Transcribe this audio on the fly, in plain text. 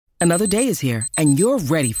Another day is here, and you're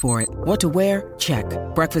ready for it. What to wear? Check.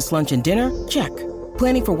 Breakfast, lunch, and dinner? Check.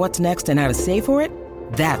 Planning for what's next and how to save for it?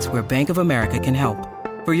 That's where Bank of America can help.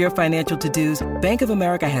 For your financial to-dos, Bank of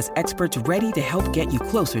America has experts ready to help get you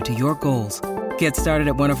closer to your goals. Get started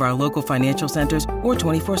at one of our local financial centers or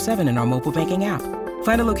 24/7 in our mobile banking app.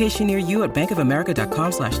 Find a location near you at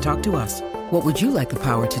bankofamerica.com/talktous. What would you like the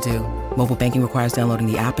power to do? Mobile banking requires downloading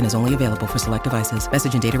the app and is only available for select devices.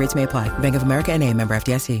 Message and data rates may apply. Bank of America N.A., member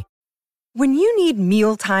FDIC. When you need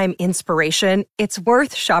mealtime inspiration, it's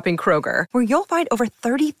worth shopping Kroger, where you'll find over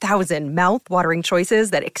 30,000 mouth-watering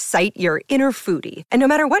choices that excite your inner foodie. And no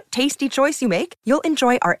matter what tasty choice you make, you'll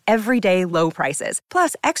enjoy our everyday low prices,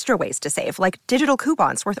 plus extra ways to save, like digital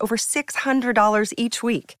coupons worth over $600 each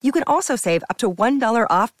week. You can also save up to $1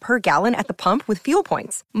 off per gallon at the pump with fuel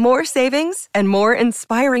points. More savings and more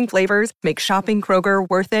inspiring flavors make shopping Kroger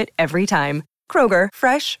worth it every time. Kroger,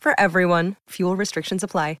 fresh for everyone. Fuel restrictions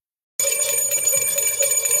apply.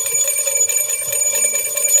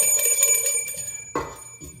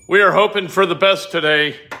 We are hoping for the best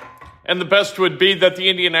today, and the best would be that the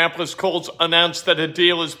Indianapolis Colts announced that a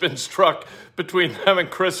deal has been struck between them and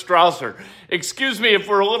Chris Strausser. Excuse me if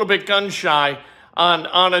we're a little bit gun-shy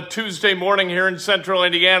on a Tuesday morning here in central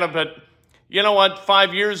Indiana, but you know what?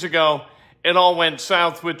 5 years ago, it all went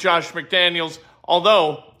south with Josh McDaniels,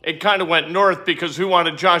 although it kind of went north because who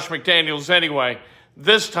wanted Josh McDaniels anyway?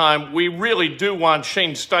 This time, we really do want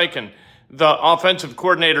Shane Steichen, the offensive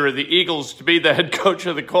coordinator of the Eagles, to be the head coach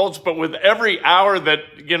of the Colts. But with every hour that,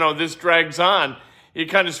 this drags on, you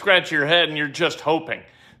kind of scratch your head and you're just hoping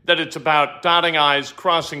that it's about dotting I's,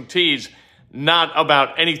 crossing T's, not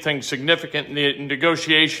about anything significant in the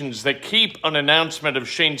negotiations that keep an announcement of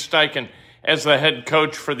Shane Steichen as the head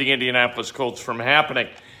coach for the Indianapolis Colts from happening.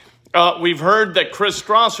 We've heard that Chris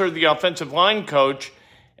Strausser, the offensive line coach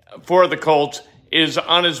for the Colts, is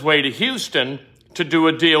on his way to Houston to do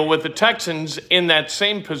a deal with the Texans in that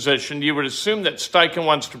same position. You would assume that Steichen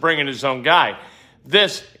wants to bring in his own guy.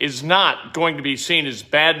 This is not going to be seen as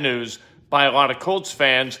bad news by a lot of Colts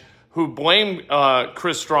fans who blame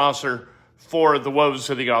Chris Strausser for the woes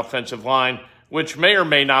of the offensive line, which may or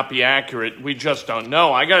may not be accurate. We just don't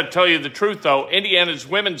know. I got to tell you the truth, though. Indiana's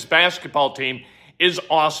women's basketball team is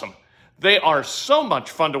awesome. They are so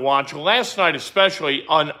much fun to watch. Last night especially,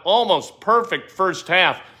 an almost perfect first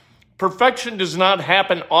half. Perfection does not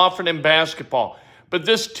happen often in basketball, but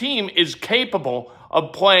this team is capable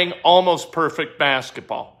of playing almost perfect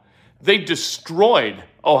basketball. They destroyed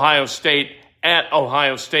Ohio State at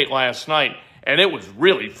Ohio State last night, and it was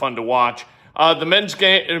really fun to watch. The men's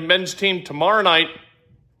team tomorrow night,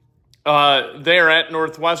 they're at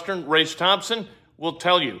Northwestern. Race Thompson will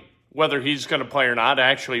tell you whether he's going to play or not.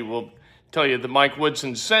 Actually, we'll tell you that Mike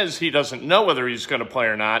Woodson says he doesn't know whether he's going to play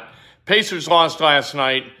or not. Pacers lost last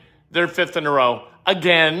night. They're fifth in a row.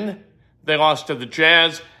 Again, they lost to the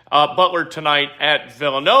Jazz. Butler tonight at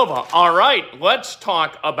Villanova. All right, let's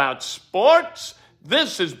talk about sports.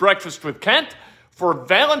 This is Breakfast with Kent for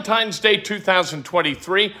Valentine's Day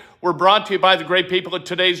 2023. We're brought to you by the great people at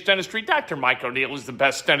Today's Dentistry. Dr. Mike O'Neill is the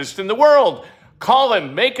best dentist in the world. Call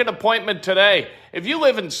him. Make an appointment today. If you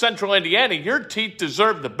live in central Indiana, your teeth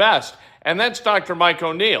deserve the best, and that's Dr. Mike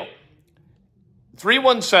O'Neill.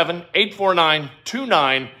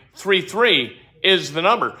 317-849-2933 is the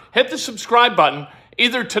number. Hit the subscribe button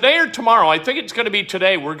either today or tomorrow. I think it's going to be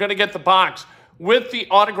today. We're going to get the box with the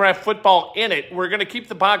autographed football in it. We're going to keep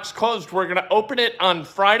the box closed. We're going to open it on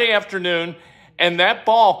Friday afternoon, and that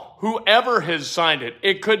ball, whoever has signed it,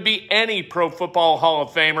 it could be any Pro Football Hall of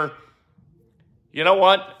Famer. You know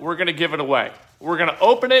what? We're going to give it away. We're going to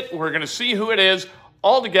open it. We're going to see who it is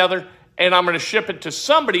all together, and I'm going to ship it to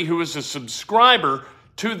somebody who is a subscriber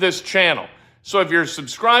to this channel. So if you're a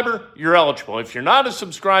subscriber, you're eligible. If you're not a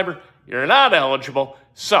subscriber, you're not eligible.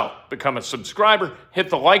 So become a subscriber,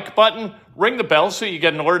 hit the like button, ring the bell so you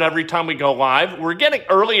get an alert every time we go live. We're getting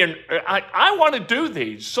early, and I want to do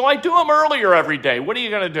these, so I do them earlier every day. What are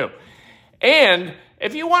you going to do? And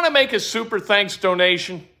if you want to make a super thanks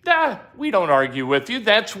donation, we don't argue with you.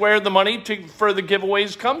 That's where the money for the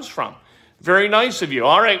giveaways comes from. Very nice of you.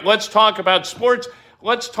 All right, let's talk about sports.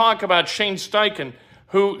 Let's talk about Shane Steichen,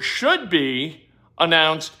 who should be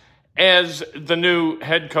announced as the new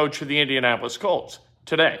head coach of the Indianapolis Colts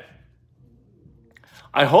today.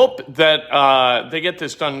 I hope that they get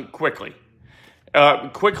this done quickly.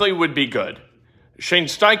 Quickly would be good. Shane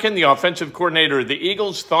Steichen, the offensive coordinator of the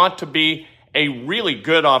Eagles, thought to be a really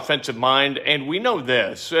good offensive mind, and we know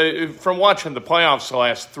this from watching the playoffs the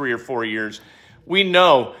last 3 or 4 years. We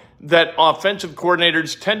know that offensive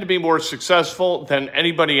coordinators tend to be more successful than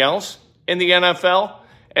anybody else in the NFL.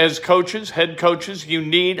 As coaches, head coaches, you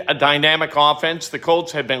need a dynamic offense. The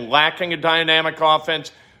Colts have been lacking a dynamic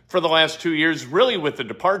offense for the last 2 years, really with the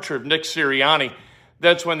departure of Nick Sirianni.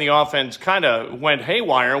 That's when the offense kind of went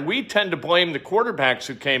haywire. And we tend to blame the quarterbacks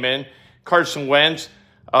who came in, Carson Wentz,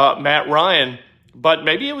 Matt Ryan, but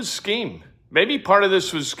maybe it was scheme. Maybe part of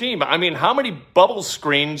this was scheme. I mean, how many bubble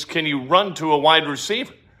screens can you run to a wide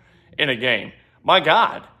receiver in a game? My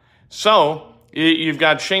God. So you've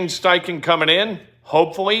got Shane Steichen coming in.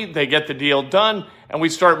 Hopefully they get the deal done, and we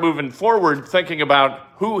start moving forward thinking about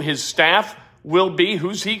who his staff will be.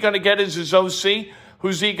 Who's he going to get as his OC?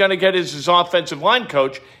 Who's he going to get as his offensive line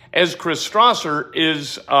coach? As Chris Strasser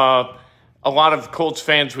is, a lot of Colts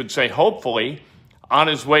fans would say, hopefully, on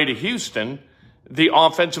his way to Houston. The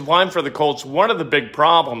offensive line for the Colts, one of the big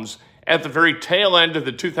problems at the very tail end of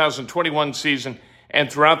the 2021 season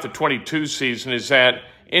and throughout the 22 season is that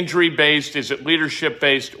injury-based, is it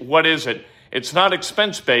leadership-based, what is it? It's not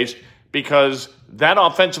expense-based because that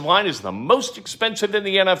offensive line is the most expensive in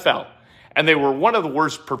the NFL. And they were one of the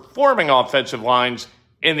worst performing offensive lines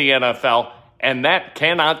in the NFL, and that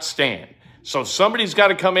cannot stand. So somebody's got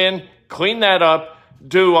to come in, clean that up,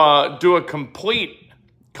 do a complete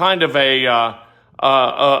kind of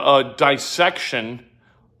a dissection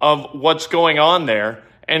of what's going on there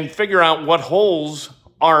and figure out what holes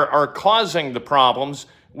are causing the problems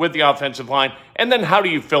with the offensive line, and then how do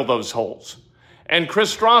you fill those holes? And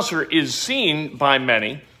Chris Strasser is seen by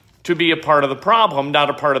many to be a part of the problem, not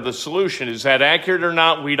a part of the solution. Is that accurate or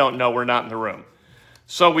not? We don't know. We're not in the room.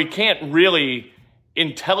 So we can't really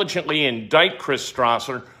intelligently indict Chris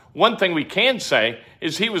Strasser. One thing we can say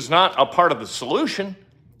is he was not a part of the solution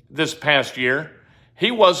this past year.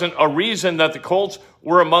 He wasn't a reason that the Colts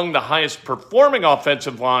were among the highest performing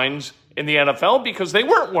offensive lines in the NFL because they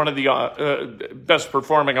weren't one of the best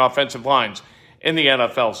performing offensive lines in the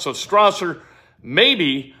NFL. So Strasser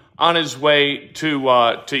maybe on his way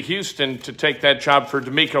to Houston to take that job for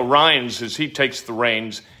DeMeco Ryans as he takes the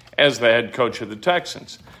reins as the head coach of the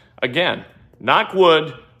Texans. Again, knock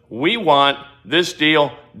wood, we want this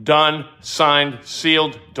deal done, signed,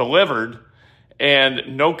 sealed, delivered,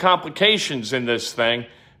 and no complications in this thing,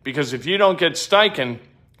 because if you don't get Steichen,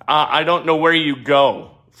 I don't know where you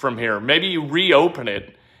go from here. Maybe you reopen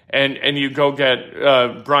it and you go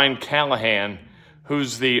get Brian Callahan,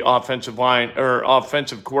 who's the offensive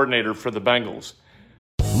coordinator for the Bengals.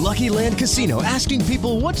 Lucky Land Casino, asking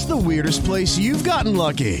people, what's the weirdest place you've gotten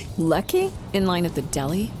lucky? Lucky? In line at the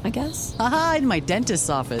deli, I guess? Aha, in my dentist's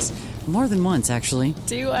office. More than once, actually.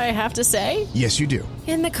 Do I have to say? Yes, you do.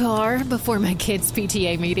 In the car before my kids'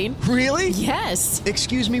 PTA meeting. Really? Yes.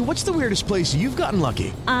 Excuse me, what's the weirdest place you've gotten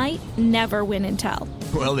lucky? I never win and tell.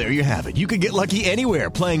 Well, there you have it. You can get lucky anywhere,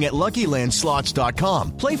 playing at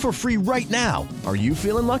LuckyLandSlots.com. Play for free right now. Are you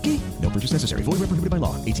feeling lucky? No purchase necessary. Void where prohibited by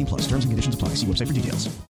law. 18+. Terms and conditions apply. See website for details.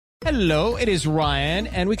 Hello, it is Ryan,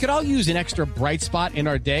 and we could all use an extra bright spot in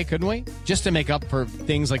our day, couldn't we? Just to make up for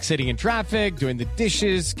things like sitting in traffic, doing the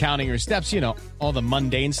dishes, counting your steps, all the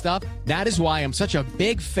mundane stuff. That is why I'm such a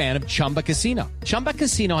big fan of Chumba Casino. Chumba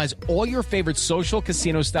Casino has all your favorite social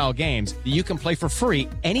casino-style games that you can play for free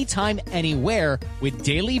anytime, anywhere with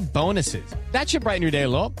daily bonuses. That should brighten your day a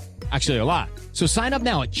little. Actually, a lot. So sign up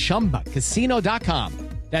now at ChumbaCasino.com.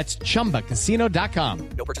 That's ChumbaCasino.com.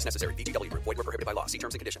 No purchase necessary. VGW Group. Void where prohibited by law. See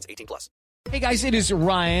terms and conditions. 18+. Hey guys, it is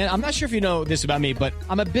Ryan. I'm not sure if you know this about me, but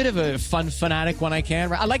I'm a bit of a fun fanatic when I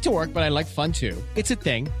can. I like to work, but I like fun too. It's a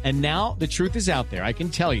thing. And now the truth is out there. I can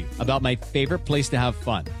tell you about my favorite place to have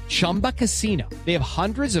fun. Chumba Casino. They have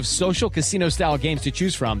hundreds of social casino style games to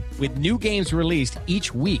choose from with new games released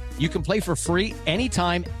each week. You can play for free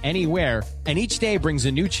anytime, anywhere. And each day brings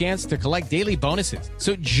a new chance to collect daily bonuses.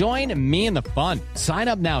 So join me in the fun. Sign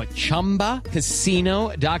up now at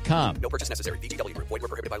ChumbaCasino.com. No purchase necessary. VGW Group. Void where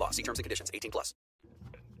prohibited by law. See terms and conditions. 18+.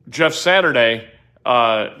 Jeff Saturday,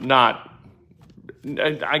 I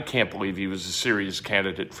can't believe he was a serious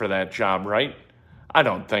candidate for that job, right? I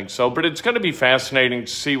don't think so, but it's going to be fascinating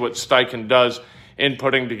to see what Steichen does in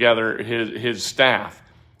putting together his staff.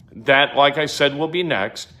 That, like I said, will be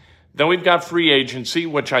next. Then we've got free agency,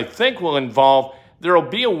 which I think will involve, there will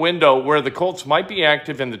be a window where the Colts might be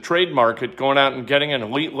active in the trade market, going out and getting an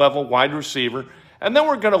elite level wide receiver. And then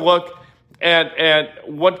we're going to look at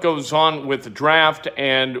what goes on with the draft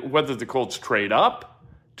and whether the Colts trade up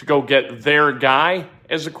to go get their guy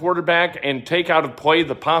as a quarterback and take out of play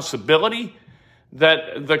the possibility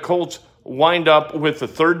that the Colts wind up with the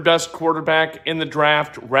third best quarterback in the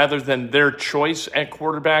draft rather than their choice at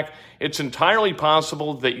quarterback. It's entirely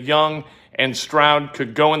possible that Young and Stroud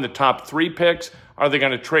could go in the top 3 picks. Are they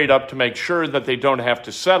going to trade up to make sure that they don't have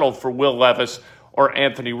to settle for Will Levis or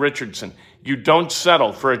Anthony Richardson. You don't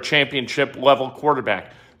settle for a championship-level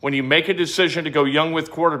quarterback. When you make a decision to go young with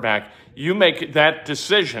quarterback, you make that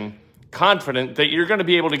decision confident that you're going to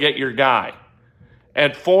be able to get your guy.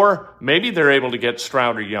 At 4, maybe they're able to get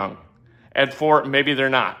Stroud or Young. At 4, maybe they're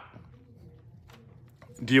not.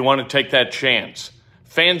 Do you want to take that chance?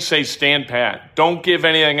 Fans say stand pat. Don't give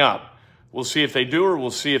anything up. We'll see if they do or we'll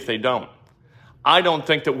see if they don't. I don't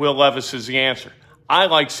think that Will Levis is the answer. I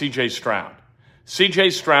like C.J. Stroud. C.J.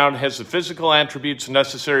 Stroud has the physical attributes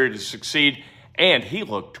necessary to succeed, and he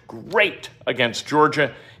looked great against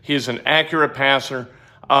Georgia. He is an accurate passer.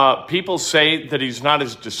 People say that he's not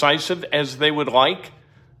as decisive as they would like,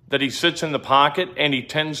 that he sits in the pocket and he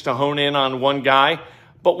tends to hone in on one guy.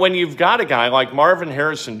 But when you've got a guy like Marvin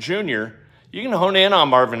Harrison Jr., you can hone in on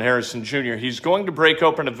Marvin Harrison Jr. He's going to break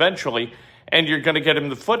open eventually, and you're going to get him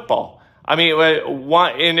the football. I mean,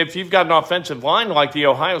 and if you've got an offensive line like the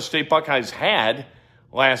Ohio State Buckeyes had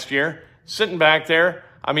last year, sitting back there,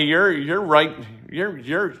 I mean, you're right.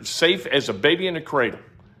 You're safe as a baby in a cradle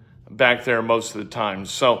back there most of the time.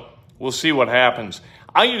 So we'll see what happens.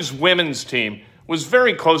 IU's women's team was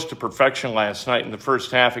very close to perfection last night in the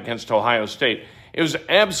first half against Ohio State. It was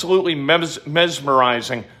absolutely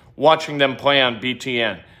mesmerizing watching them play on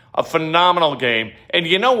BTN. A phenomenal game. And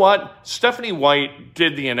you know what? Stephanie White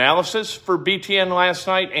did the analysis for BTN last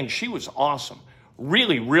night, and she was awesome.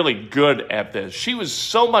 Really, really good at this. She was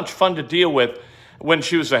so much fun to deal with when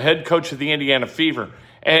she was the head coach of the Indiana Fever.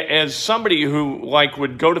 As somebody who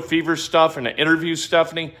would go to Fever stuff and interview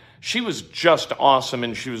Stephanie, she was just awesome,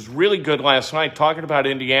 and she was really good last night talking about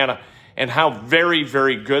Indiana and how very,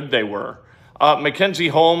 very good they were. Mackenzie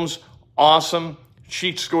Holmes, awesome.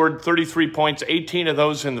 She scored 33 points, 18 of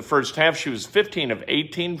those in the first half. She was 15 of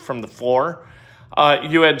 18 from the floor.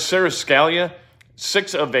 You had Sarah Scalia,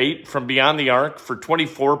 6 of 8 from beyond the arc for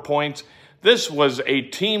 24 points. This was a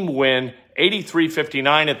team win,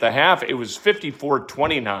 83-59 at the half. It was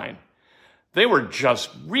 54-29. They were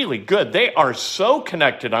just really good. They are so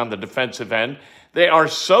connected on the defensive end. They are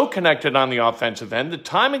so connected on the offensive end. The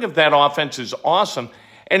timing of that offense is awesome,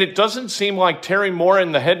 and it doesn't seem like Terry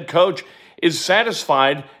Morin, the head coach, is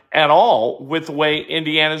satisfied at all with the way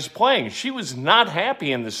Indiana's playing. She was not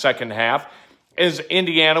happy in the second half as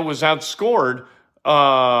Indiana was outscored,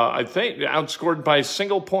 outscored by a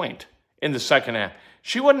single point in the second half.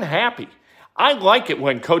 She wasn't happy. I like it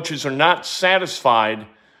when coaches are not satisfied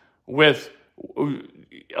with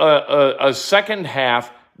a second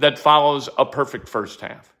half that follows a perfect first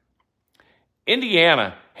half.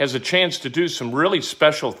 Indiana has a chance to do some really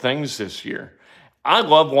special things this year. I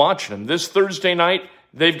love watching them. This Thursday night,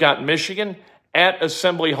 they've got Michigan at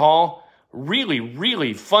Assembly Hall. Really,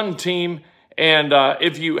 really fun team. And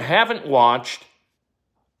if you haven't watched,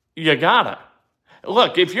 you gotta.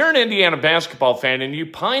 Look, if you're an Indiana basketball fan and you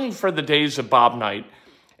pine for the days of Bob Knight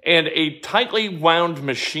and a tightly wound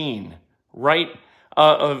machine, right?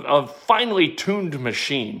 A finely tuned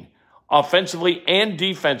machine, offensively and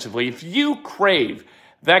defensively, if you crave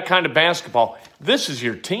that kind of basketball, this is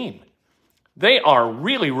your team. They are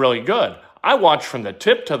really, really good. I watch from the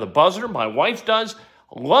tip to the buzzer. My wife does.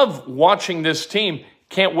 Love watching this team.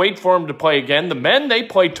 Can't wait for them to play again. The men, they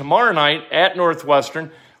play tomorrow night at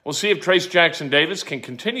Northwestern. We'll see if Trace Jackson Davis can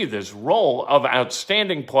continue this role of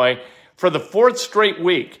outstanding play for the 4th straight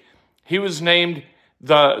week. He was named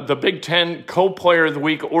the Big Ten Co-Player of the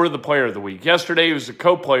Week or the Player of the Week. Yesterday, he was the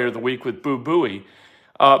Co-Player of the Week with Boo Buie.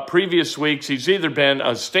 Previous weeks, he's either been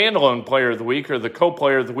a standalone Player of the Week or the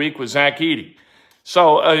Co-Player of the Week with Zach Edey.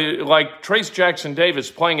 So, like Trace Jackson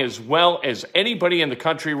Davis playing as well as anybody in the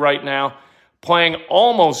country right now, playing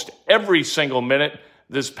almost every single minute.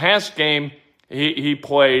 This past game, he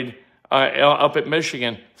played up at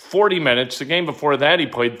Michigan 40 minutes. The game before that, he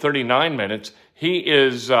played 39 minutes.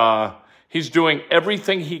 He's doing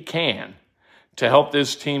everything he can to help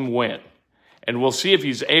this team win. And we'll see if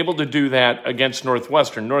he's able to do that against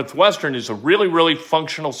Northwestern. Northwestern is a really, really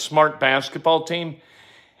functional, smart basketball team.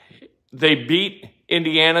 They beat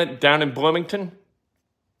Indiana down in Bloomington.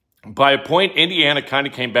 By a point, Indiana kind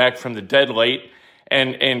of came back from the dead late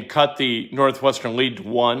and cut the Northwestern lead to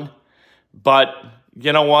 1. But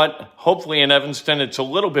you know what? Hopefully in Evanston, it's a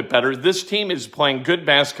little bit better. This team is playing good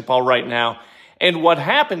basketball right now. And what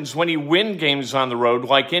happens when you win games on the road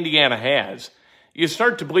like Indiana has, you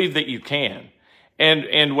start to believe that you can.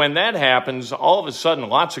 And when that happens, all of a sudden,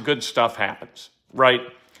 lots of good stuff happens, right?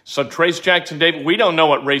 So Trace Jackson Davis, we don't know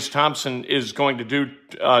what Race Thompson is going to do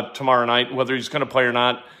tomorrow night, whether he's going to play or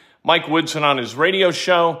not. Mike Woodson on his radio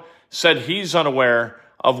show said he's unaware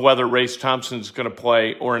of whether Race Thompson's going to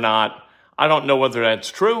play or not. I don't know whether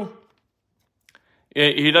that's true.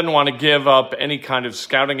 He doesn't want to give up any kind of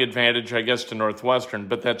scouting advantage, I guess, to Northwestern,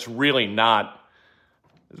 but that's really not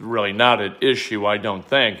an issue, I don't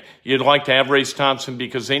think. You'd like to have Race Thompson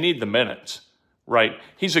because they need the minutes, right?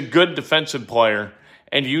 He's a good defensive player,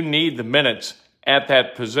 and you need the minutes at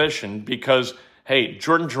that position because, hey,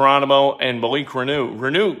 Jordan Geronimo and Malik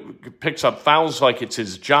Reneau picks up fouls like it's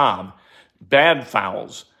his job, bad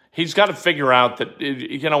fouls. He's got to figure out that,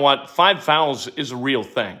 you know what, 5 fouls is a real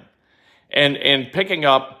thing. And picking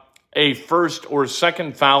up a first or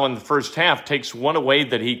second foul in the first half takes one away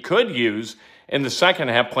that he could use in the second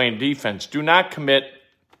half playing defense. Do not commit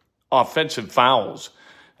offensive fouls.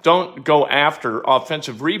 Don't go after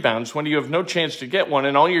offensive rebounds when you have no chance to get one,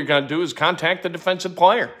 and all you're going to do is contact the defensive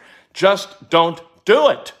player. Just don't do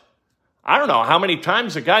it. I don't know how many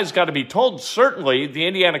times a guy's got to be told. Certainly, the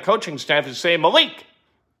Indiana coaching staff is saying, Malik,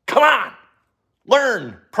 come on,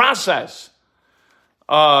 learn, process.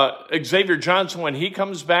 Xavier Johnson, when he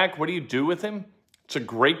comes back, what do you do with him? It's a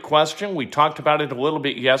great question. We talked about it a little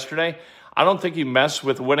bit yesterday. I don't think you mess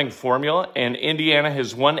with winning formula, and Indiana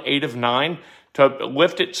has won 8 of 9 to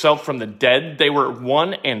lift itself from the dead. They were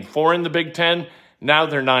 1-4 in the Big Ten. Now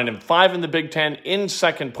they're 9-5 in the Big Ten in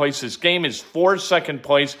second place. This game is for second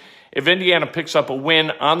place. If Indiana picks up a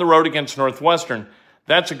win on the road against Northwestern,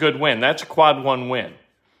 that's a good win. That's a quad 1 win.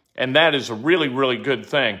 And that is a really, really good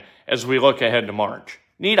thing as we look ahead to March.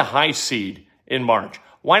 Need a high seed in March.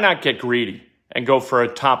 Why not get greedy and go for a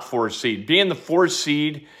top 4 seed? Being the 4th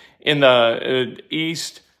seed in the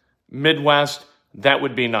East, Midwest, that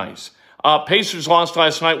would be nice. Pacers lost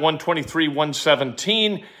last night,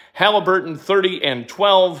 123-117. Halliburton,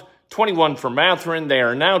 30-12, 21 for Mathurin. They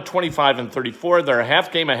are now 25-34. They're a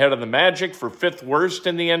half game ahead of the Magic for 5th worst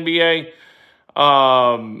in the NBA.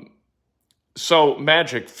 So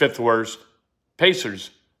Magic, 5th worst.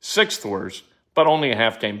 Pacers, 6th worst, but only a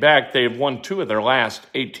half game back. They have won 2 of their last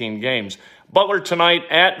 18 games. Butler tonight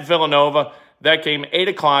at Villanova. That game, 8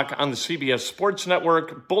 o'clock on the CBS Sports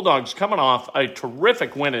Network. Bulldogs coming off a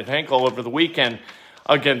terrific win at Henkel over the weekend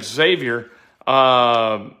against Xavier.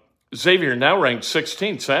 Xavier now ranked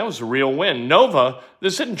 16th, so that was a real win. Nova,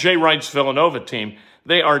 this isn't Jay Wright's Villanova team.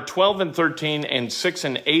 They are 12-13 and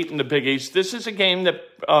 6-8 in the Big East. This is a game that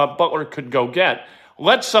Butler could go get.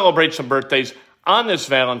 Let's celebrate some birthdays on this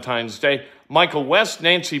Valentine's Day. Michael West,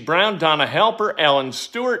 Nancy Brown, Donna Halper, Alan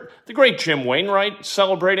Stewart, the great Jim Wainwright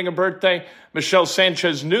celebrating a birthday, Michelle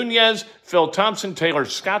Sanchez-Nunez, Phil Thompson, Taylor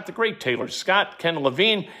Scott, the great Taylor Scott, Ken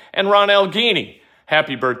Levine, and Ron Alghini.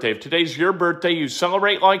 Happy birthday. If today's your birthday, you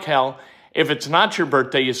celebrate like hell. If it's not your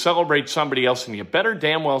birthday, you celebrate somebody else, and you better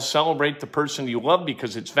damn well celebrate the person you love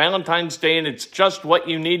because it's Valentine's Day and it's just what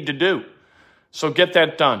you need to do. So get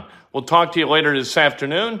that done. We'll talk to you later this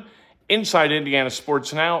afternoon. Inside Indiana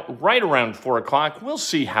Sports Now, right around 4 o'clock. We'll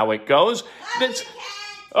see how it goes.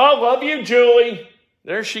 Love you, Julie.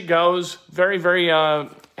 There she goes. Very, very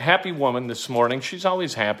happy woman this morning. She's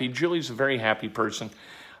always happy. Julie's a very happy person.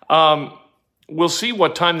 We'll see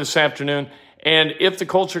what time this afternoon. And if the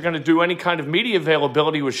Colts are going to do any kind of media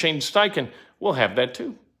availability with Shane Steichen, we'll have that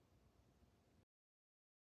too.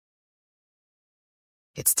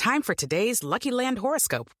 It's time for today's Lucky Land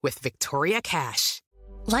horoscope with Victoria Cash.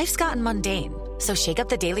 Life's gotten mundane, so shake up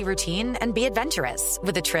the daily routine and be adventurous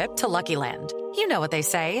with a trip to Lucky Land. You know what they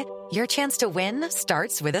say, your chance to win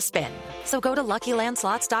starts with a spin. So go to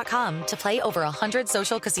LuckyLandSlots.com to play over 100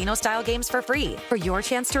 social casino-style games for free for your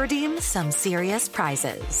chance to redeem some serious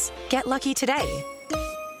prizes. Get lucky today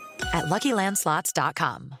at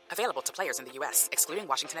LuckyLandSlots.com. Available to players in the U.S., excluding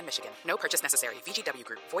Washington and Michigan. No purchase necessary. VGW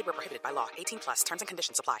Group. Void where prohibited by law. 18+. Terms and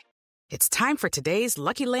conditions apply. It's time for today's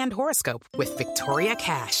Lucky Land horoscope with Victoria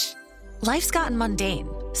Cash. Life's gotten mundane,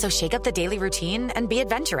 so shake up the daily routine and be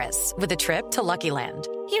adventurous with a trip to Lucky Land.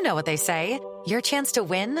 You know what they say, your chance to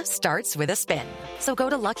win starts with a spin. So go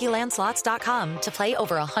to LuckyLandSlots.com to play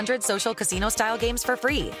over 100 social casino-style games for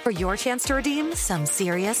free for your chance to redeem some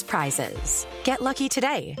serious prizes. Get lucky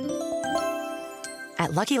today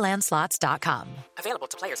at LuckyLandSlots.com. Available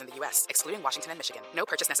to players in the U.S., excluding Washington and Michigan. No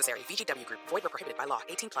purchase necessary. VGW Group. Void where prohibited by law.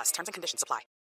 18+. Terms and conditions apply.